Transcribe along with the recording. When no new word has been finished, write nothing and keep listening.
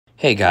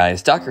Hey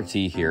guys, Dr.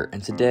 T here,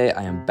 and today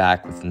I am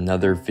back with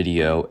another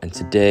video, and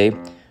today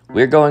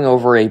we're going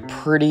over a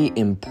pretty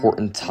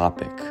important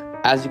topic.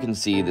 As you can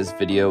see, this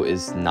video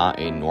is not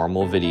a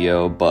normal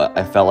video, but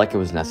I felt like it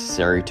was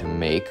necessary to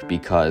make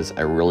because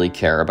I really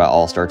care about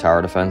All-Star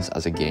Tower Defense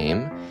as a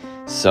game,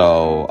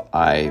 so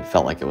I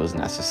felt like it was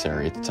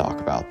necessary to talk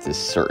about this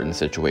certain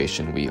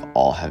situation we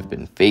all have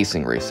been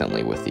facing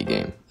recently with the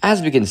game.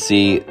 As we can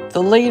see,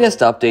 the latest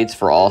updates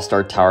for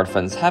All-Star Tower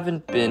Defense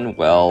haven't been,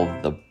 well,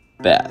 the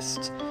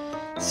best,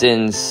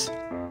 since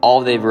all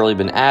they've really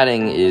been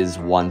adding is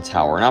one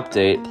tower and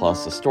update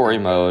plus the story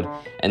mode,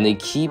 and they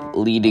keep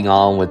leading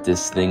on with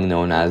this thing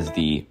known as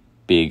the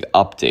big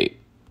update.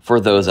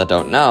 For those that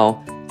don't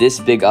know, this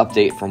big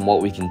update, from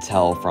what we can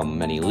tell from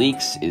many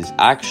leaks, is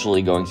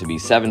actually going to be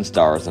 7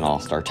 stars in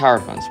All-Star Tower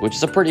Defense, which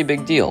is a pretty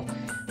big deal.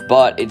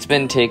 But it's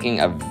been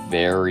taking a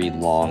very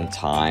long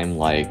time,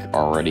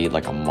 already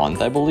a month,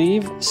 I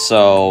believe,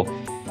 so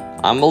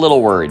I'm a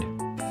little worried.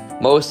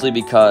 Mostly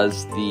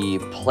because the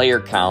player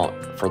count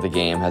for the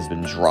game has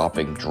been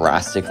dropping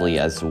drastically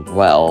as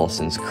well,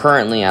 since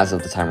currently, as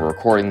of the time we're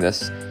recording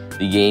this,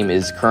 the game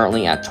is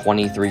currently at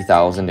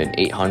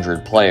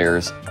 23,800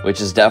 players, which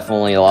is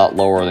definitely a lot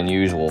lower than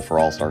usual for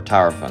All-Star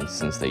Tower Defense,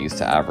 since they used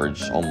to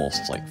average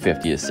almost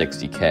 50 to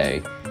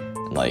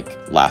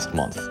 60k last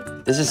month.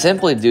 This is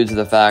simply due to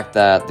the fact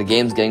that the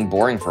game's getting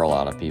boring for a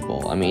lot of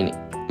people. I mean,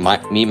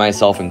 me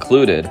myself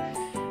included.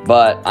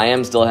 But I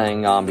am still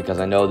hanging on because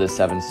I know this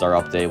 7-star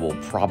update will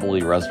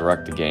probably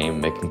resurrect the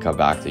game, it can come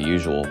back to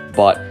usual,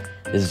 but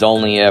this is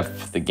only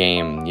if the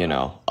game,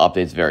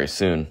 updates very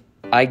soon.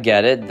 I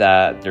get it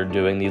that they're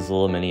doing these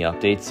little mini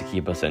updates to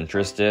keep us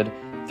interested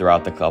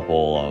throughout the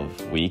couple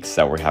of weeks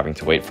that we're having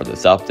to wait for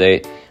this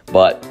update,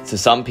 but to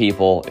some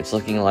people, it's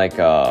looking like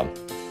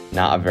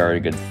not a very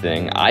good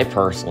thing. I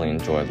personally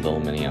enjoy little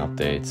mini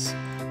updates,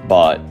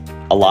 but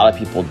a lot of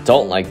people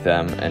don't like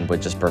them and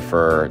would just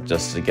prefer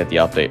just to get the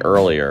update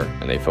earlier,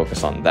 and they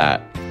focus on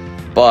that.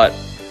 But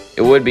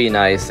it would be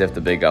nice if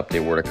the big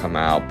update were to come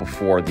out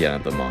before the end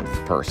of the month,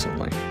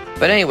 personally.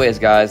 But anyways,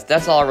 guys,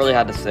 that's all I really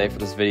had to say for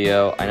this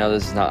video. I know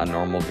this is not a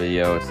normal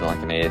video, it's not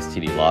like an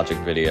ASTD logic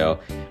video,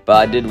 but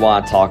I did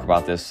want to talk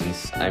about this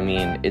since,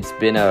 it's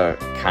been a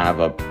kind of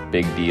a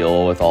big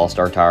deal with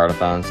All-Star Tower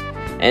Defense.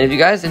 And if you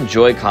guys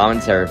enjoy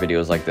commentary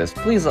videos like this,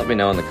 please let me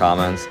know in the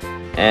comments,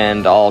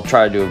 and I'll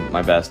try to do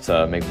my best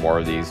to make more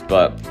of these.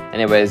 But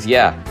anyways,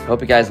 yeah,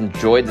 hope you guys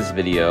enjoyed this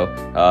video.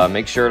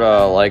 Make sure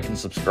to like and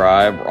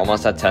subscribe. We're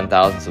almost at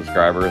 10,000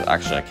 subscribers.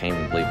 Actually, I can't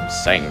even believe I'm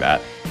saying that.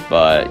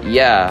 But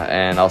yeah,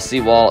 and I'll see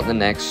you all in the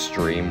next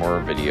stream or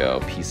video.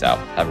 Peace out.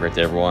 Have a great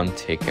day, everyone.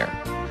 Take care.